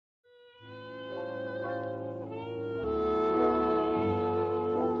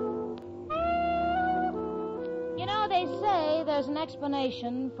They say there's an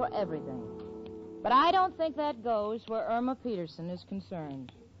explanation for everything. But I don't think that goes where Irma Peterson is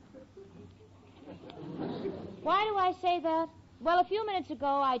concerned. Why do I say that? Well, a few minutes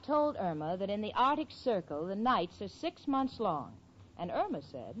ago, I told Irma that in the Arctic Circle, the nights are 6 months long. And Irma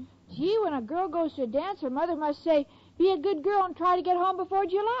said, "Gee, when a girl goes to a dance, her mother must say, 'Be a good girl and try to get home before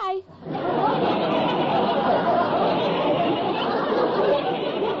July.'"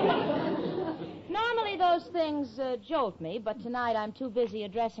 Normally those things jolt me, but tonight I'm too busy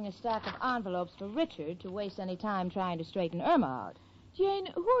addressing a stack of envelopes for Richard to waste any time trying to straighten Irma out. "Jane,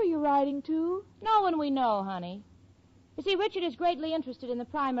 who are you writing to?" No one we know, honey. You see, Richard is greatly interested in the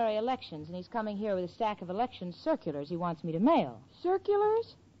primary elections, and he's coming here with a stack of election circulars he wants me to mail.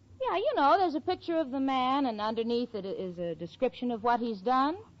 Circulars? Yeah, you know, there's a picture of the man, and underneath it is a description of what he's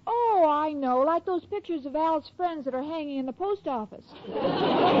done. Oh, I know, like those pictures of Al's friends that are hanging in the post office.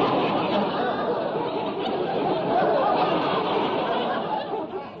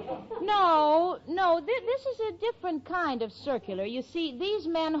 No, this is a different kind of circular. You see, these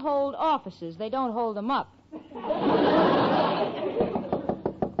men hold offices. They don't hold them up.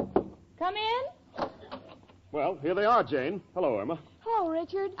 Come in. Well, here they are, Jane. Hello, Irma. Hello,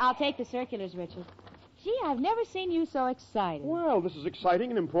 Richard. I'll take the circulars, Richard. Gee, I've never seen you so excited. Well, this is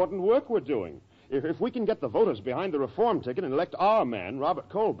exciting and important work we're doing. If we can get the voters behind the reform ticket and elect our man, Robert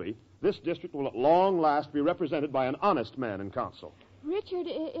Colby, this district will at long last be represented by an honest man in council. Richard,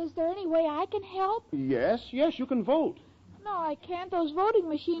 is there any way I can help? Yes, you can vote. No, I can't. Those voting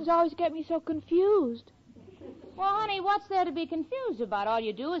machines always get me so confused. Well, honey, what's there to be confused about? All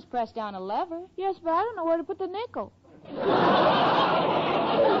you do is press down a lever. Yes, but I don't know where to put the nickel. Well,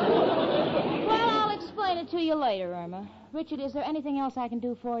 I'll explain it to you later, Irma. Richard, is there anything else I can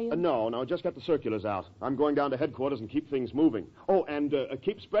do for you? No, just get the circulars out. I'm going down to headquarters and keep things moving. Oh, and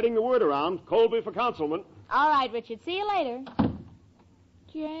keep spreading the word around. Colby for councilman. All right, Richard. See you later.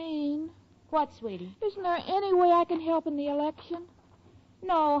 Jane. What, sweetie? Isn't there any way I can help in the election?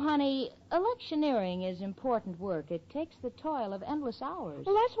 No, honey. Electioneering is important work. It takes the toil of endless hours.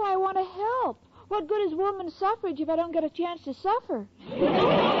 Well, that's why I want to help. What good is women's suffrage if I don't get a chance to suffer?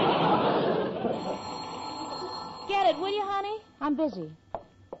 Get it, will you, honey? I'm busy.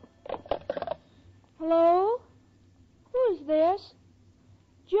 Hello? Who is this?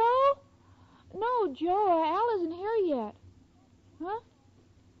 Joe? No, Joe, Al isn't here yet. Huh?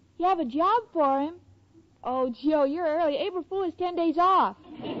 You have a job for him? Oh, Joe, you're early. April Fool is 10 days off.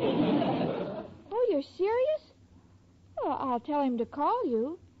 Oh, you're serious? Well, I'll tell him to call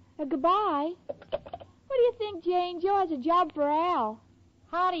you. Goodbye. What do you think, Jane? Joe has a job for Al.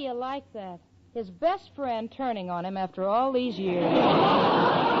 How do you like that? His best friend turning on him after all these years.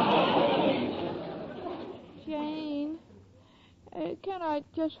 Jane, can I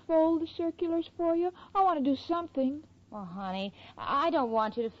just fold the circulars for you? I want to do something. Well, honey, I don't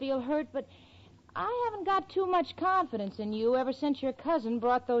want you to feel hurt, but I haven't got too much confidence in you ever since your cousin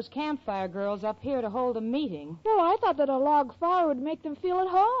brought those campfire girls up here to hold a meeting. Well, I thought that a log fire would make them feel at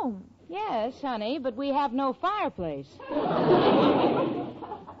home. Yes, honey, but we have no fireplace.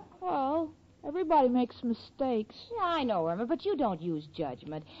 Well, everybody makes mistakes. Yeah, I know, Irma, but you don't use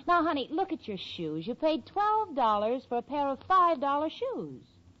judgment. Now, honey, look at your shoes. You paid $12 for a pair of $5 shoes.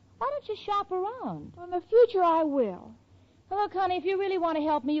 Why don't you shop around? In the future, I will. Well, look, honey, if you really want to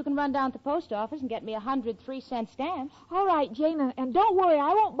help me, you can run down to the post office and get me 100 3-cent stamps. All right, Jane, and don't worry,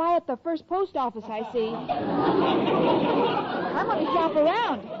 I won't buy at the first post office I see. I'm going to shop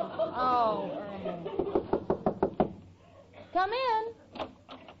around. Oh, Irma. Come in.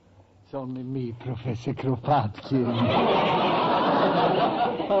 It's only me, Professor Kropotkin.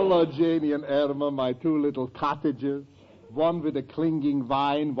 Hello, Janie and Irma, my two little cottagers. One with a clinging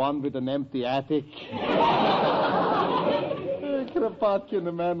vine, one with an empty attic. Kropotkin,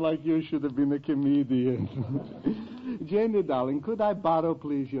 a man like you should have been a comedian. Janie, darling, could I borrow,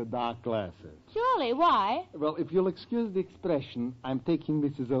 please, your dark glasses? Surely, why? Well, if you'll excuse the expression, I'm taking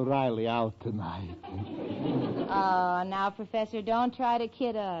Mrs. O'Reilly out tonight. Oh, now, Professor, don't try to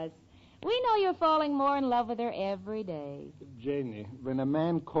kid us. We know you're falling more in love with her every day. Janie, when a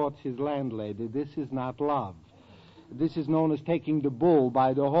man courts his landlady, this is not love. This is known as taking the bull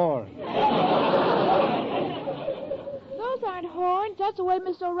by the horn. Those aren't horns. That's the way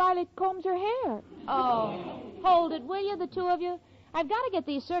Miss O'Reilly combs her hair. Oh, hold it, will you, the two of you? I've got to get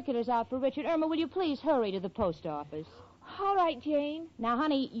these circulars out for Richard. Irma, will you please hurry to the post office? All right, Jane. Now,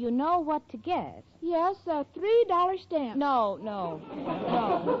 honey, you know what to get. Yes, a $3 stamp. No,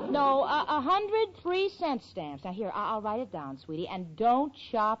 100 3-cent stamps. Now, here, I'll write it down, sweetie, and don't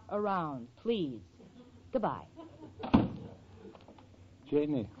shop around, please. Goodbye.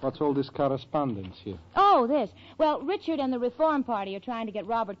 Janie, what's all this correspondence here? Oh, this. Well, Richard and the Reform Party are trying to get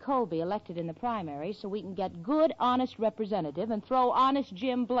Robert Colby elected in the primary so we can get good, honest representative and throw honest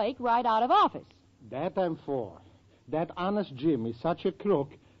Jim Blake right out of office. That I'm for. That honest Jim is such a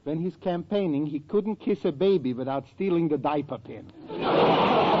crook, when he's campaigning, he couldn't kiss a baby without stealing the diaper pin. Well,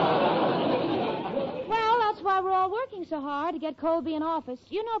 that's why we're all working so hard to get Colby in office.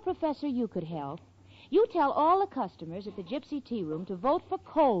 You know, Professor, you could help. You tell all the customers at the Gypsy Tea Room to vote for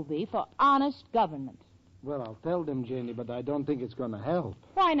Colby for honest government. Well, I'll tell them, Janie, but I don't think it's going to help.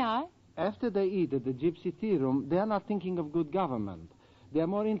 Why not? After they eat at the Gypsy Tea Room, they're not thinking of good government. They're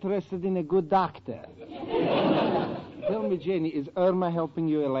more interested in a good doctor. Tell me, Janie, is Irma helping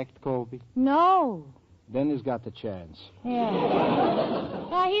you elect Colby? No. Then he's got the chance.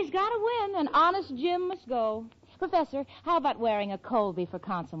 Yeah. He's got to win, and honest Jim must go. Professor, how about wearing a Colby for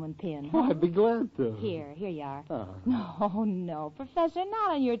Councilman pin? Oh, I'd be glad to. Here you are. Oh. No, Professor,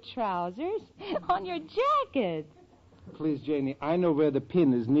 not on your trousers. On your jacket. Please, Janie, I know where the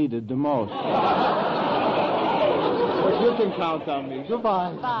pin is needed the most. But you can count on me.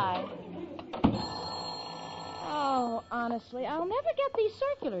 Goodbye. Bye. Oh, honestly, I'll never get these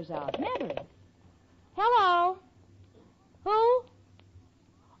circulars out. Never. Hello? Who?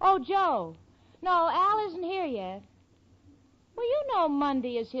 Oh, Joe. No, Al isn't here yet. Well, you know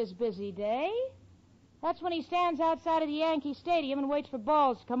Monday is his busy day. That's when he stands outside of the Yankee Stadium and waits for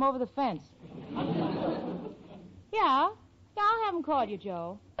balls to come over the fence. Yeah, I'll have him call you,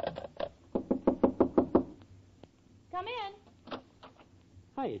 Joe. Come in.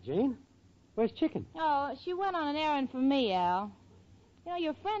 Hiya, Jane. Where's Chicken? Oh, she went on an errand for me, Al. You know,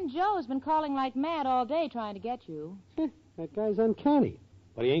 your friend Joe's been calling like mad all day trying to get you. That guy's uncanny.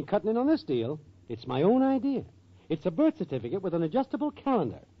 But he ain't cutting in on this deal. It's my own idea. It's a birth certificate with an adjustable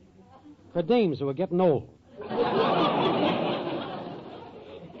calendar for dames who are getting old.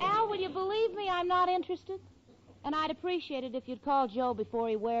 Al, will you believe me? I'm not interested. And I'd appreciate it if you'd call Joe before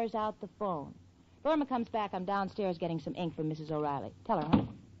he wears out the phone. If Irma comes back, I'm downstairs getting some ink from Mrs. O'Reilly. Tell her,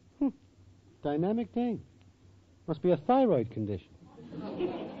 huh? Dynamic dame. Must be a thyroid condition.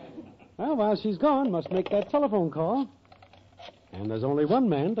 Well, while she's gone, must make that telephone call. And there's only one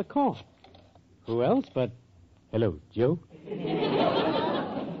man to call. Who else but... Hello, Joe?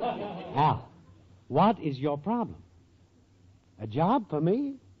 Al, what is your problem? A job for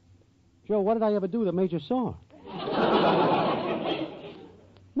me? Joe, what did I ever do that made you sore?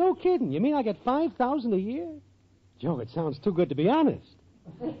 No kidding. You mean I get $5,000 a year? Joe, it sounds too good to be honest.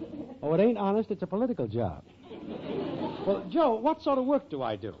 Oh, it ain't honest. It's a political job. Well, Joe, what sort of work do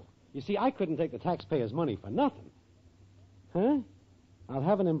I do? You see, I couldn't take the taxpayers' money for nothing. Huh? I'll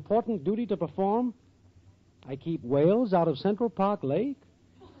have an important duty to perform. I keep whales out of Central Park Lake.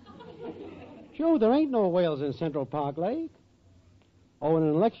 Joe, there ain't no whales in Central Park Lake. Oh, in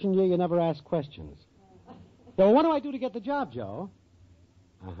an election year, you never ask questions. So what do I do to get the job, Joe?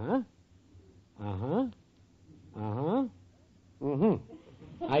 Uh-huh. Uh-huh. Uh-huh.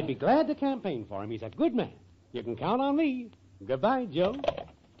 Mm-hmm. I'd be glad to campaign for him. He's a good man. You can count on me. Goodbye, Joe.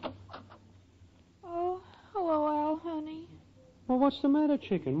 Oh, hello, Al, honey. Well, what's the matter,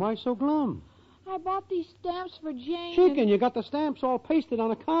 Chicken? Why so glum? I bought these stamps for Jane. Chicken, you got the stamps all pasted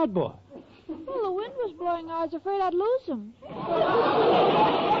on a cardboard. Well, the wind was blowing. I was afraid I'd lose them.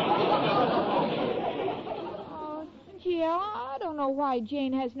 Oh, gee, Al, I don't know why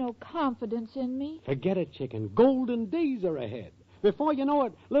Jane has no confidence in me. Forget it, Chicken. Golden days are ahead. Before you know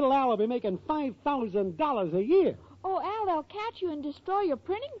it, little Al will be making $5,000 a year. Oh, Al, they'll catch you and destroy your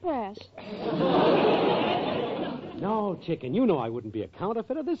printing press. No, Chicken, you know I wouldn't be a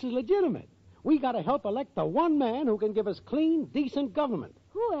counterfeiter. This is legitimate. We got to help elect the one man who can give us clean, decent government.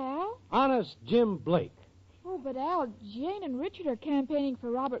 Who, Al? Honest Jim Blake. Oh, but Al, Jane and Richard are campaigning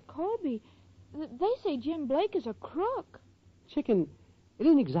for Robert Colby. They say Jim Blake is a crook. Chicken, it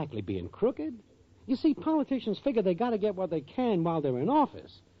ain't exactly being crooked. You see, politicians figure they got to get what they can while they're in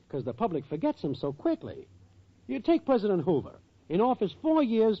office, because the public forgets them so quickly. You take President Hoover, in office 4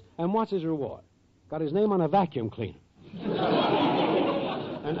 years, and what's his reward? Got his name on a vacuum cleaner.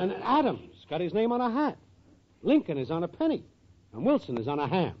 and Adams got his name on a hat. Lincoln is on a penny, and Wilson is on a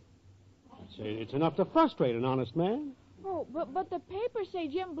ham. It's enough to frustrate an honest man. Oh, but the papers say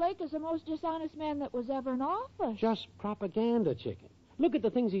Jim Blake is the most dishonest man that was ever in office. Just propaganda, Chicken. Look at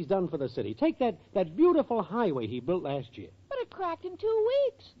the things he's done for the city. Take that beautiful highway he built last year. But it cracked in 2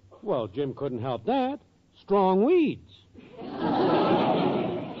 weeks. Well, Jim couldn't help that. Strong weeds.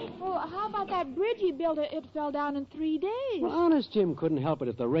 Well, how about that bridge he built? It fell down in 3 days. Well, honest Jim couldn't help it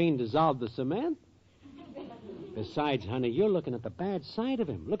if the rain dissolved the cement. Besides, honey, you're looking at the bad side of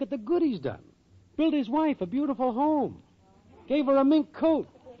him. Look at the good he's done. Built his wife a beautiful home. Gave her a mink coat.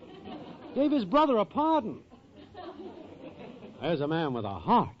 Gave his brother a pardon. There's a man with a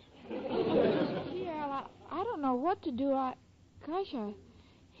heart. Gee, Al, I don't know what to do. I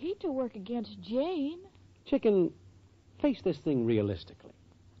hate to work against Jane. Chicken, face this thing realistically.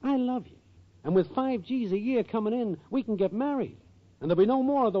 I love you. And with 5 G's a year coming in, we can get married. And there'll be no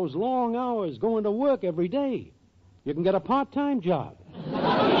more of those long hours going to work every day. You can get a part-time job.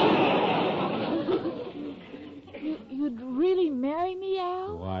 You'd really marry me,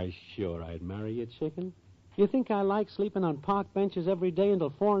 Al? Why, sure, I'd marry you, Chicken. You think I like sleeping on park benches every day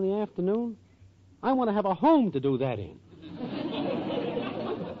until 4 in the afternoon? I want to have a home to do that in.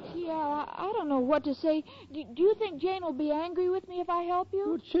 Gee, Al, I don't know what to say. Do you think Jane will be angry with me if I help you?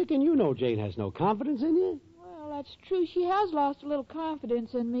 Well, Chicken, you know Jane has no confidence in you. Well, that's true. She has lost a little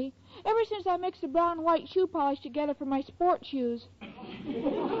confidence in me. Ever since I mixed the brown and white shoe polish together for my sport shoes.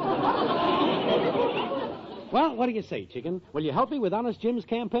 Well, what do you say, Chicken? Will you help me with Honest Jim's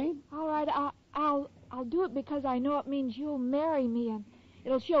campaign? All right, I'll do it because I know it means you'll marry me, and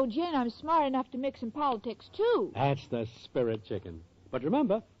it'll show Jane I'm smart enough to mix in politics, too. That's the spirit, Chicken. But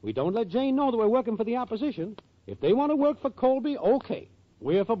remember, we don't let Jane know that we're working for the opposition. If they want to work for Colby, okay.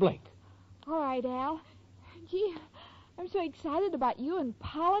 We're for Blake. All right, Al. Gee, I'm so excited about you and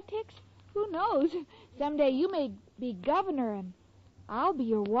politics. Who knows? Someday you may be governor, and I'll be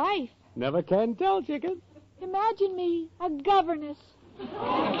your wife. Never can tell, Chicken. Imagine me, a governess.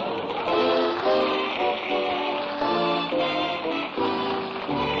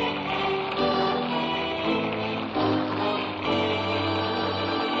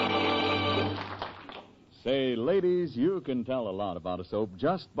 Say, ladies, you can tell a lot about a soap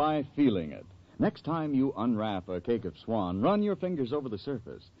just by feeling it. Next time you unwrap a cake of Swan, run your fingers over the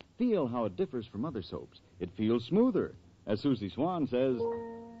surface. Feel how it differs from other soaps. It feels smoother. As Susie Swan says,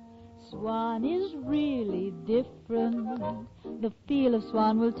 Swan is really different. The feel of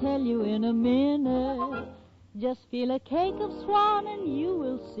Swan will tell you in a minute. Just feel a cake of Swan and you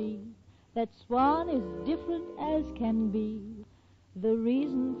will see that Swan is different as can be. The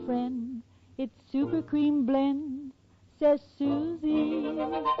reason, friend, it's super cream blend, says Susie.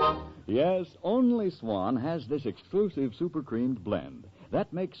 yes, only Swan has this exclusive super creamed blend.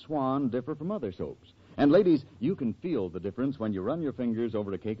 That makes Swan differ from other soaps. And, ladies, you can feel the difference when you run your fingers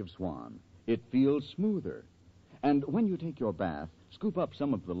over a cake of Swan. It feels smoother. And when you take your bath, scoop up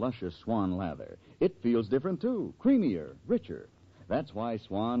some of the luscious Swan lather. It feels different, too, creamier, richer. That's why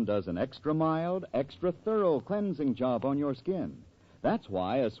Swan does an extra mild, extra thorough cleansing job on your skin. That's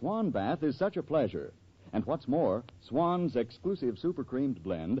why a Swan bath is such a pleasure. And what's more, Swan's exclusive super creamed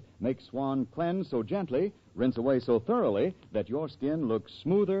blend makes Swan cleanse so gently, rinse away so thoroughly, that your skin looks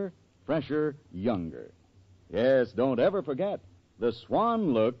smoother, fresher, younger. Yes, don't ever forget, the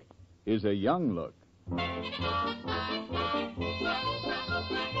Swan look is a young look.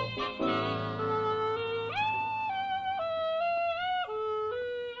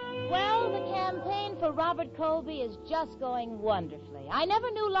 Well, the campaign for Robert Colby is just going wonderfully. I never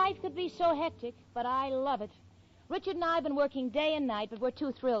knew life could be so hectic, but I love it. Richard and I have been working day and night, but we're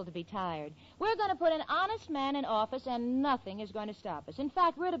too thrilled to be tired. We're going to put an honest man in office, and nothing is going to stop us. In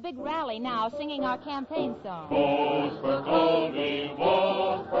fact, we're at a big rally now singing our campaign song. Vote for Colby,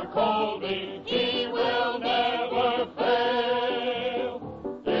 vote for Colby. He will never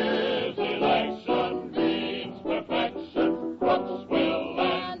fail. His election means perfection. Crooks will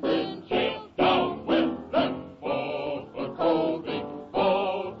land in jail. Down with them. Vote for Colby,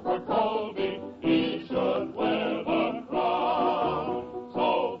 vote for Colby. He should wear the crown.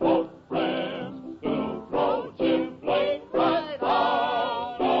 So vote, friends, to throw Jim Blake right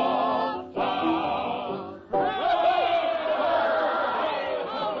out of town.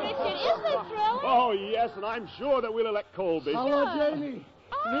 Oh, Richard, isn't it thrilling? Oh, yes, and I'm sure that we'll elect Colby. Hello, Jamie.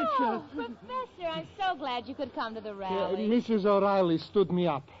 Oh, Professor, I'm so glad you could come to the rally. Mrs. O'Reilly stood me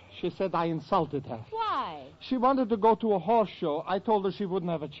up. She said I insulted her. Why? She wanted to go to a horse show. I told her she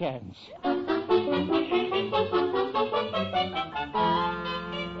wouldn't have a chance.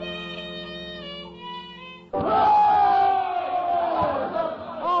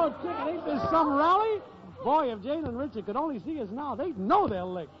 Oh, Chicken, ain't this some rally? Boy, if Jane and Richard could only see us now, they'd know they're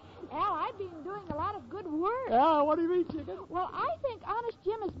licked. Al, I've been doing a lot of good work. Yeah, what do you mean, Chicken? Well, I think Honest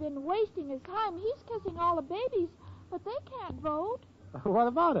Jim has been wasting his time. He's kissing all the babies, but they can't vote. What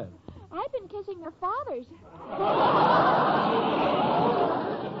about it? I've been kissing their fathers.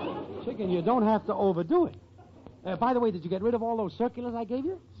 Chicken, you don't have to overdo it. By the way, did you get rid of all those circulars I gave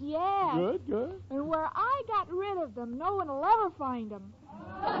you? Yeah. Good, good. And where I got rid of them, no one will ever find them.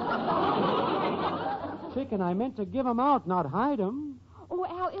 Chicken, I meant to give them out, not hide them. Oh,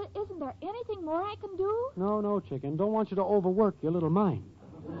 Al, isn't there anything more I can do? No, Chicken. Don't want you to overwork your little mind.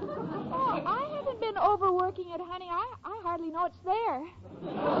 Oh, I haven't been overworking it, honey. I hardly know it's there.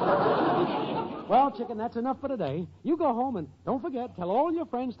 Well, Chicken, that's enough for today. You go home and don't forget, tell all your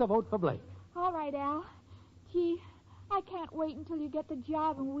friends to vote for Blake. All right, Al. Gee, I can't wait until you get the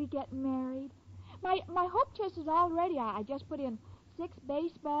job and we get married. My hope chest is all ready. I just put in 6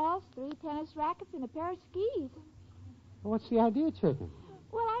 baseballs, 3 tennis rackets, and a pair of skis. What's the idea, Chicken?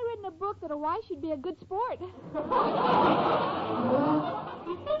 Well, I read in a book that a wife should be a good sport.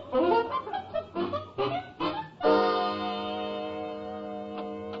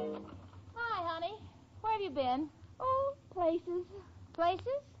 Hi, honey. Where have you been? Oh, places.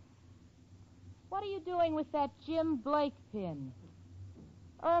 Places? What are you doing with that Jim Blake pin?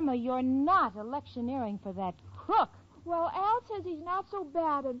 Irma, you're not electioneering for that crook. Well, Al says he's not so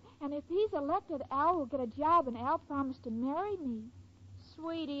bad, and if he's elected, Al will get a job, and Al promised to marry me.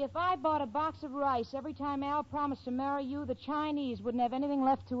 Sweetie, if I bought a box of rice every time Al promised to marry you, the Chinese wouldn't have anything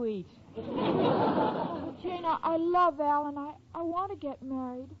left to eat. Oh, Jane, I love Al, and I want to get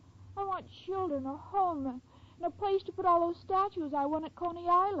married. I want children, a home, and a place to put all those statues I won at Coney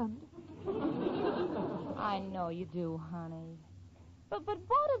Island. I know you do, honey. But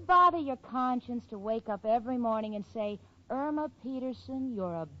won't it bother your conscience to wake up every morning and say, Irma Peterson,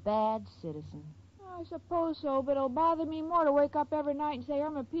 you're a bad citizen? I suppose so, but it'll bother me more to wake up every night and say,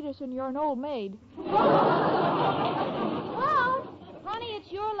 Irma Peterson, you're an old maid. Well, honey, it's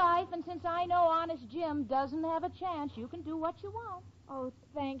your life, and since I know Honest Jim doesn't have a chance, you can do what you want. Oh,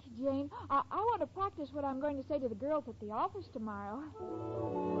 thanks, Jane. I want to practice what I'm going to say to the girls at the office tomorrow.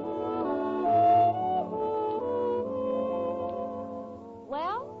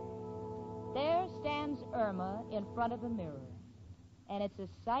 Well, there stands Irma in front of a mirror. And it's a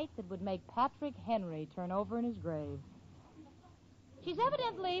sight that would make Patrick Henry turn over in his grave. She's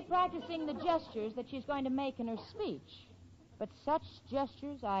evidently practicing the gestures that she's going to make in her speech. But such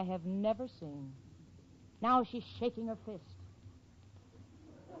gestures I have never seen. Now she's shaking her fist.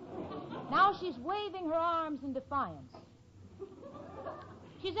 Now she's waving her arms in defiance.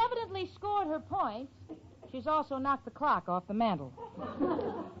 She's evidently scored her points. She's also knocked the clock off the mantel.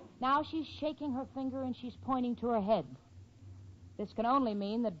 Now she's shaking her finger and she's pointing to her head. This can only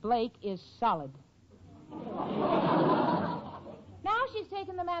mean that Blake is solid. Now she's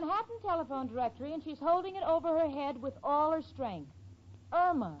taken the Manhattan telephone directory and she's holding it over her head with all her strength.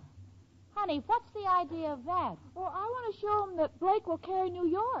 Irma, honey, what's the idea of that? Well, I want to show him that Blake will carry New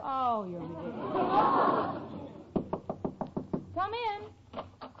York. Oh, you're ridiculous. Come in.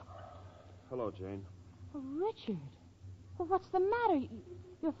 Hello, Jane. Oh, Richard. Well, what's the matter?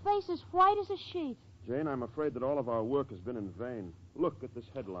 Your face is white as a sheet. Jane, I'm afraid that all of our work has been in vain. Look at this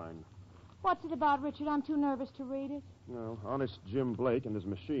headline. What's it about, Richard? I'm too nervous to read it. No, honest Jim Blake and his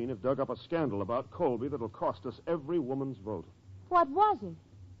machine have dug up a scandal about Colby that'll cost us every woman's vote. What was it?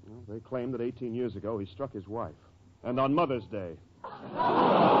 Well, they claim that 18 years ago he struck his wife. And on Mother's Day.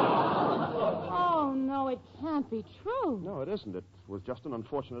 Oh, no, it can't be true. No, it isn't. It was just an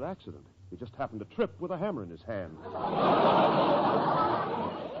unfortunate accident. He just happened to trip with a hammer in his hand.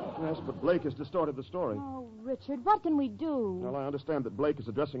 Yes, but Blake has distorted the story. Oh, Richard, what can we do? Well, I understand that Blake is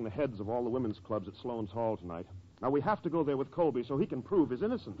addressing the heads of all the women's clubs at Sloane's Hall tonight. Now, we have to go there with Colby so he can prove his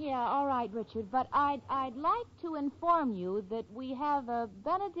innocence. Yeah, all right, Richard, but I'd like to inform you that we have a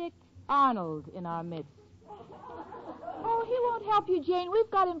Benedict Arnold in our midst. Oh, he won't help you, Jane.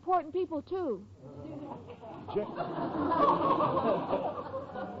 We've got important people, too.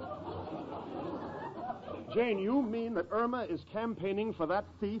 Jane, you mean that Irma is campaigning for that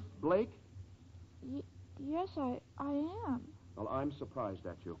thief, Blake? Yes, I am. Well, I'm surprised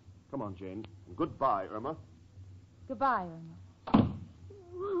at you. Come on, Jane. Goodbye, Irma. Goodbye, Irma.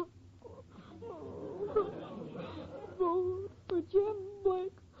 Vote for Jim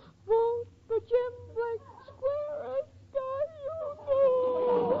Blake. Vote for Jim Blake. Square as sky, you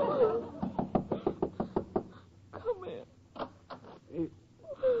know. Come in.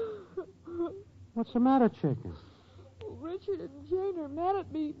 What's the matter, Chicken? Richard and Jane are mad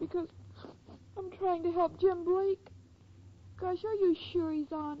at me because I'm trying to help Jim Blake. Gosh, are you sure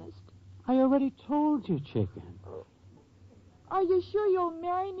he's honest? I already told you, Chicken. Are you sure you'll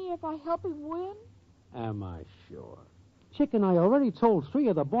marry me if I help him win? Am I sure? Chicken, I already told 3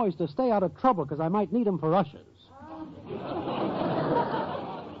 of the boys to stay out of trouble because I might need them for ushers.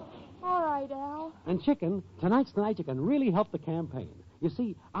 All right, Al. And Chicken, tonight's the night you can really help the campaign. You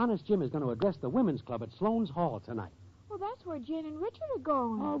see, Honest Jim is going to address the women's club at Sloane's Hall tonight. Well, that's where Jane and Richard are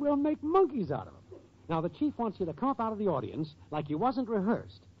going. Oh, we'll make monkeys out of them. Now, the chief wants you to come up out of the audience like you wasn't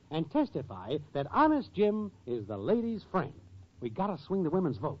rehearsed and testify that Honest Jim is the ladies' friend. We gotta swing the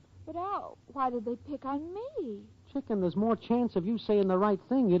women's vote. But, Al, why did they pick on me? Chicken, there's more chance of you saying the right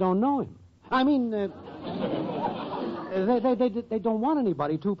thing. You don't know him. I mean, they don't want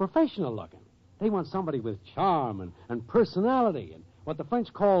anybody too professional looking. They want somebody with charm and personality and what the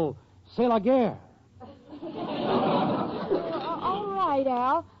French call c'est la guerre. All right,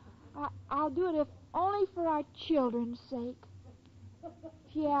 Al. I'll do it if only for our children's sake.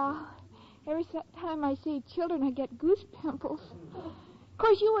 Yeah, every time I see children, I get goose pimples. Of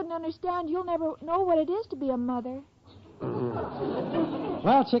course, you wouldn't understand. You'll never know what it is to be a mother.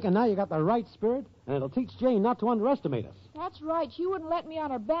 Well, Chicken, now you got the right spirit, and it'll teach Jane not to underestimate us. That's right. She wouldn't let me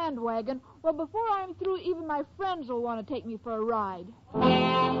on her bandwagon. Well, before I'm through, even my friends will want to take me for a ride.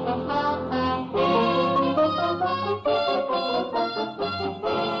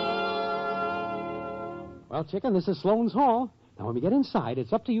 Well, Chicken, this is Sloan's Hall. Now, when we get inside,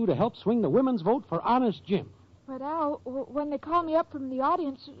 it's up to you to help swing the women's vote for Honest Jim. But, Al, when they call me up from the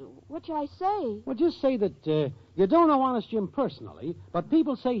audience, what shall I say? Well, just say that you don't know Honest Jim personally, but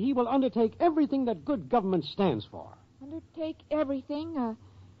people say he will undertake everything that good government stands for. Undertake everything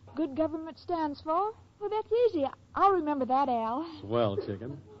good government stands for? Well, that's easy. I'll remember that, Al. Swell,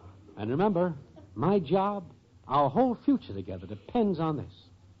 Chicken. And remember, my job, our whole future together depends on this.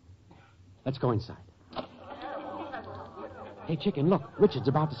 Let's go inside. Hey, Chicken, look. Richard's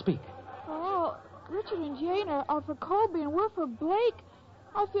about to speak. Oh, Richard and Jane are for Colby, and we're for Blake.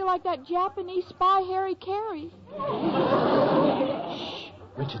 I feel like that Japanese spy Harry Carey. Shh.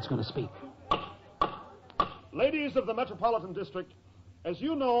 Richard's going to speak. Ladies of the Metropolitan District, as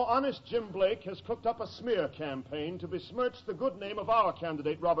you know, Honest Jim Blake has cooked up a smear campaign to besmirch the good name of our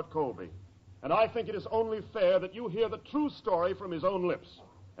candidate, Robert Colby. And I think it is only fair that you hear the true story from his own lips.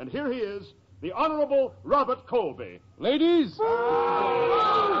 And here he is, the Honorable Robert Colby. Ladies! Ladies,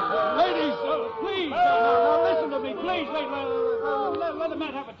 please, now listen to me, please. Let the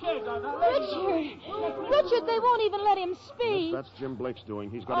man have a chance. Richard, they won't even let him speak. Yes, that's Jim Blake's doing.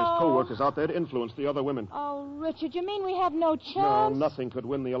 He's got his co-workers out there to influence the other women. Oh, Richard, you mean we have no chance? No, nothing could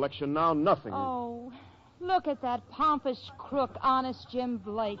win the election now, nothing. Oh, look at that pompous crook, Honest Jim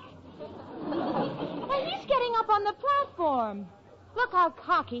Blake. Hey, he's getting up on the platform. Look how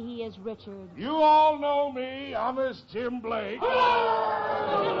cocky he is, Richard. You all know me, Honest Jim Blake.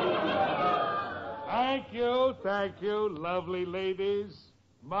 Thank you, lovely ladies,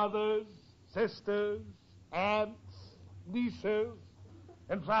 mothers, sisters, aunts, nieces.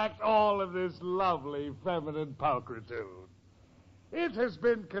 In fact, all of this lovely feminine pulchritude. It has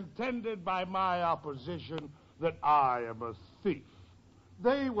been contended by my opposition that I am a thief.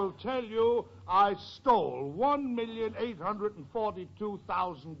 They will tell you I stole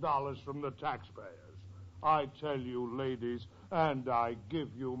 $1,842,000 from the taxpayers. I tell you, ladies, and I give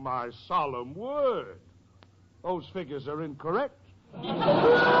you my solemn word, those figures are incorrect.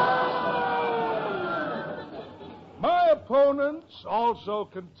 My opponents also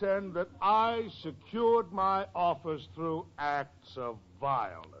contend that I secured my office through acts of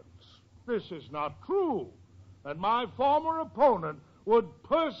violence. This is not true, and my former opponent would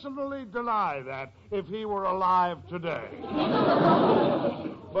personally deny that if he were alive today.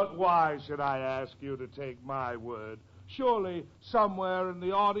 But why should I ask you to take my word? Surely somewhere in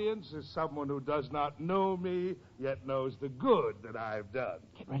the audience is someone who does not know me, yet knows the good that I've done.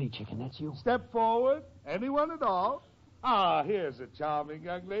 Get ready, Chicken. That's you. Step forward. Anyone at all? Ah, here's a charming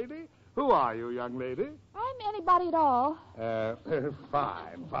young lady. Who are you, young lady? I'm anybody at all.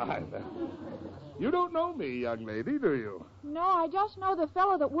 Fine. You don't know me, young lady, do you? No, I just know the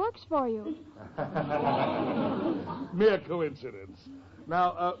fellow that works for you. Mere coincidence.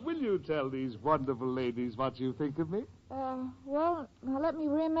 Now, will you tell these wonderful ladies what you think of me? Well, now let me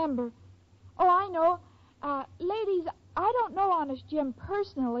remember. Oh, I know. Ladies, I don't know Honest Jim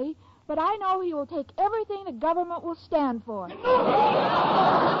personally, but I know he will take everything the government will stand for.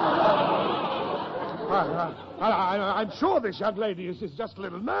 I'm sure this young lady is just a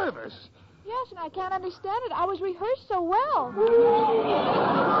little nervous. Yes, and I can't understand it. I was rehearsed so well.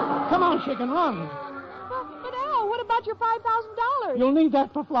 Come on, Chicken, run. But Al, what about your $5,000? You'll need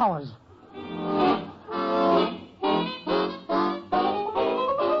that for flowers.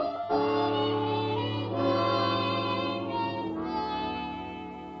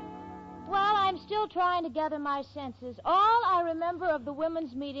 Well, I'm still trying to gather my senses. All I remember of the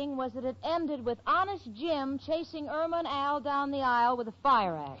women's meeting was that it ended with Honest Jim chasing Irma and Al down the aisle with a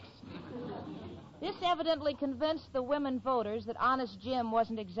fire axe. This evidently convinced the women voters that Honest Jim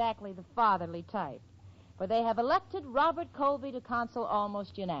wasn't exactly the fatherly type, for they have elected Robert Colby to council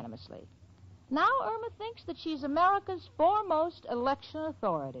almost unanimously. Now Irma thinks that she's America's foremost election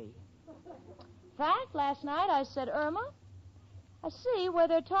authority. In fact, last night I said, Irma, I see where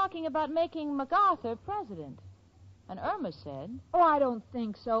they're talking about making MacArthur president. And Irma said... Oh, I don't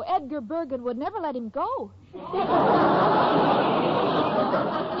think so. Edgar Bergen would never let him go.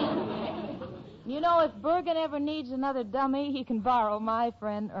 You know, if Bergen ever needs another dummy, he can borrow my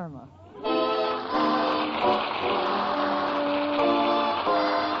friend Irma.